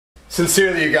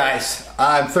Sincerely, you guys,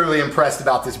 I'm thoroughly impressed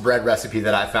about this bread recipe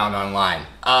that I found online.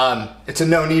 It's a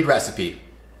no-knead recipe.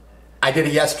 I did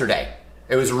it yesterday.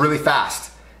 It was really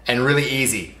fast and really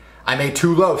easy. I made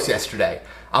 2 loaves yesterday.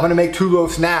 I'm gonna make 2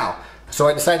 loaves now. So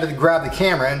I decided to grab the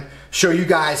camera and show you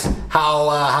guys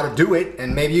how to do it,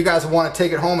 and maybe you guys will want to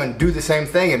take it home and do the same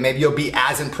thing, and maybe you'll be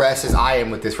as impressed as I am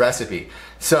with this recipe.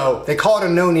 So they call it a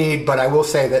no-knead, but I will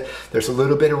say that there's a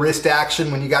little bit of wrist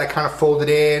action when you got to kind of fold it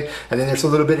in, and then there's a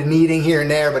little bit of kneading here and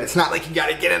there, but it's not like you got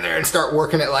to get in there and start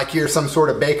working it like you're some sort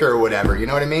of baker or whatever, you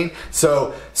know what I mean?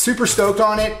 So super stoked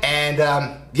on it, and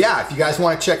yeah, if you guys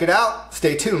want to check it out,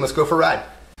 stay tuned. Let's go for a ride.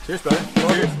 Cheers, brother.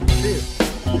 Cheers. Cheers.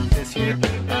 This here.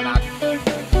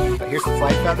 Here's some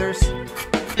flight feathers.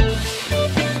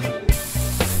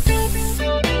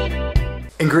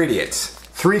 Ingredients: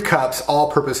 3 cups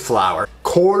all-purpose flour,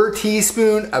 1/4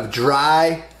 teaspoon of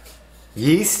dry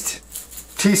yeast,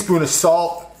 teaspoon of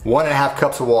salt, 1.5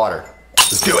 cups of water.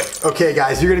 Let's do it. Okay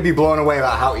guys, you're gonna be blown away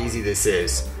about how easy this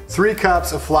is. 3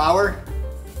 cups of flour,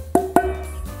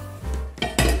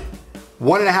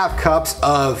 1.5 cups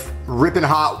of ripping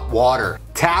hot water.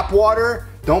 Tap water,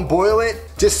 don't boil it,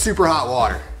 just super hot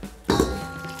water.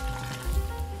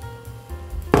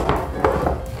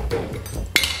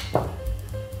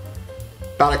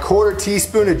 About 1/4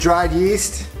 teaspoon of dried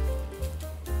yeast.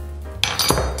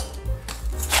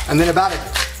 And then about 1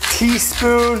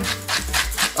 teaspoon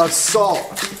of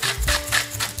salt.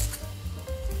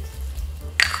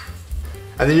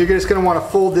 And then you're just gonna wanna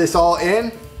fold this all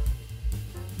in.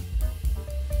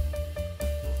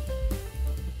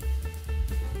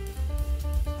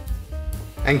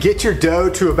 And get your dough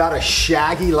to about a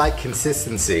shaggy-like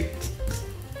consistency.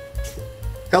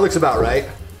 That looks about right.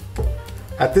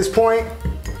 At this point,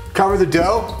 cover the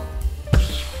dough,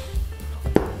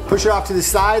 push it off to the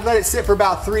side, let it sit for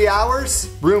about 3 hours.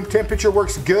 Room temperature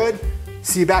works good.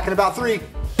 See you back in about 3.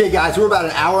 Okay guys, we're about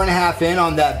 1.5 hours in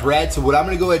on that bread, so what I'm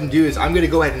gonna go ahead and do is I'm gonna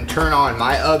go ahead and turn on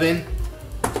my oven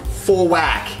full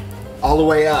whack, all the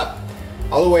way up.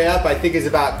 All the way up, I think is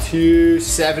about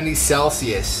 270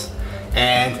 Celsius.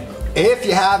 And if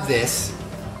you have this,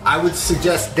 I would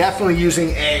suggest definitely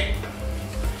using a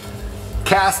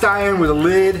cast iron with a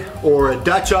lid or a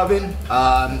Dutch oven.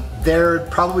 They're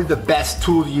probably the best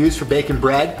tool to use for baking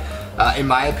bread, in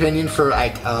my opinion, for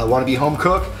like wanna-be home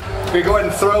cook. We're gonna go ahead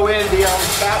and throw in the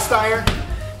cast iron.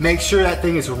 Make sure that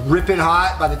thing is ripping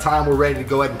hot by the time we're ready to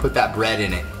go ahead and put that bread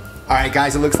in it. All right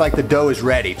guys, it looks like the dough is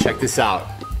ready. Check this out.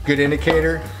 Good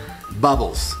indicator,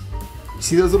 bubbles.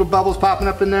 See those little bubbles popping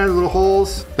up in there, the little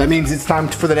holes? That means it's time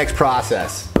for the next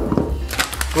process.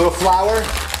 A little flour.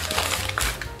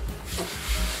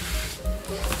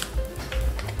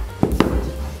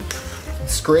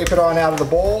 Scrape it on out of the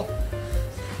bowl.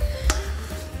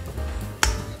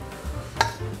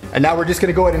 And now we're just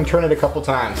gonna go ahead and turn it a couple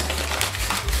times.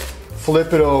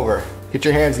 Flip it over. Get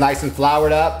your hands nice and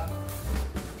floured up.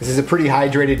 This is a pretty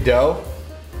hydrated dough.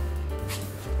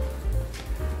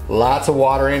 Lots of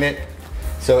water in it,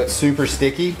 so it's super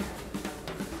sticky.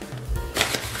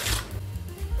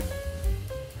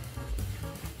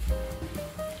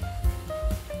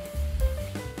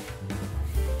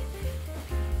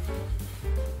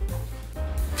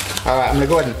 All right, I'm gonna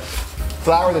go ahead and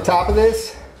flour the top of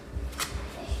this.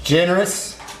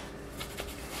 Generous.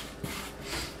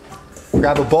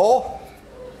 Grab a bowl.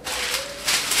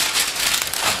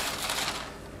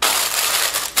 A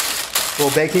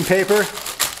little baking paper.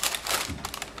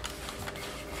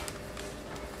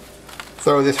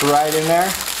 Throw this right in there.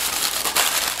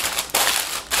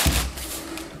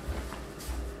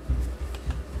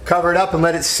 Cover it up and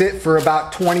let it sit for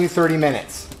about 20-30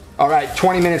 minutes. All right,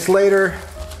 20 minutes later,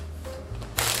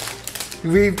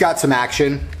 we've got some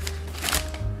action.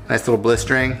 Nice little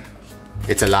blistering.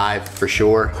 It's alive for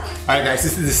sure. All right guys,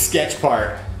 this is the sketch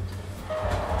part.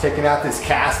 Taking out this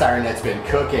cast iron that's been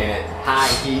cooking at high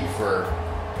heat for,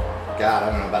 God, I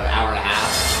don't know, about 1.5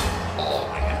 hours. Oh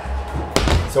my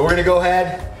God. So we're gonna go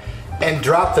ahead and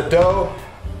drop the dough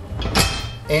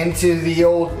into the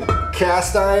old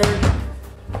cast iron.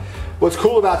 What's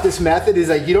cool about this method is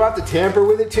that you don't have to tamper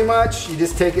with it too much. You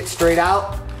just take it straight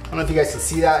out. I don't know if you guys can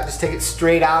see that. Just take it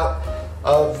straight out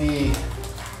of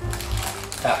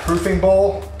that proofing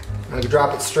bowl. I'm gonna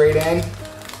drop it straight in.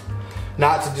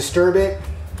 Not to disturb it.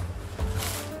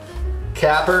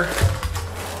 Capper.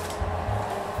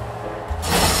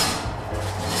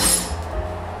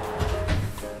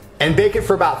 And bake it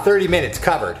for about 30 minutes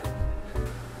covered.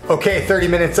 Okay, 30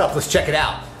 minutes up, let's check it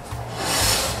out.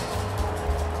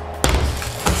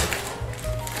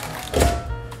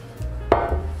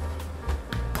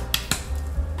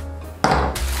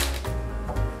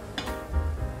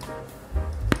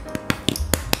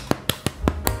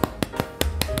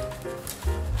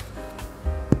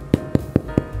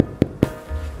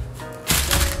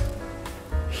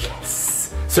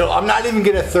 So I'm not even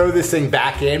gonna throw this thing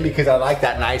back in because I like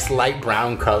that nice light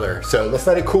brown color. So let's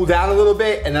let it cool down a little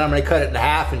bit and then I'm gonna cut it in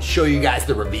half and show you guys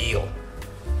the reveal.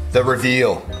 The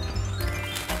reveal.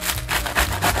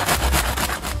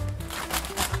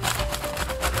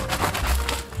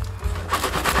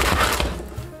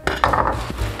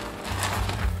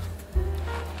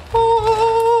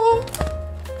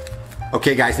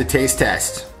 Okay guys, the taste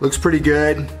test. Looks pretty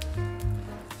good.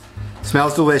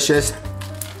 Smells delicious.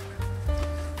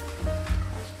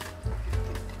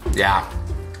 Yeah.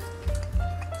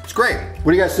 It's great.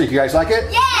 What do you guys think? You guys like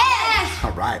it? Yeah!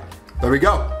 All right. There we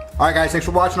go. All right guys, thanks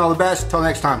for watching. All the best. Till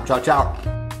next time. Ciao,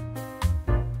 ciao.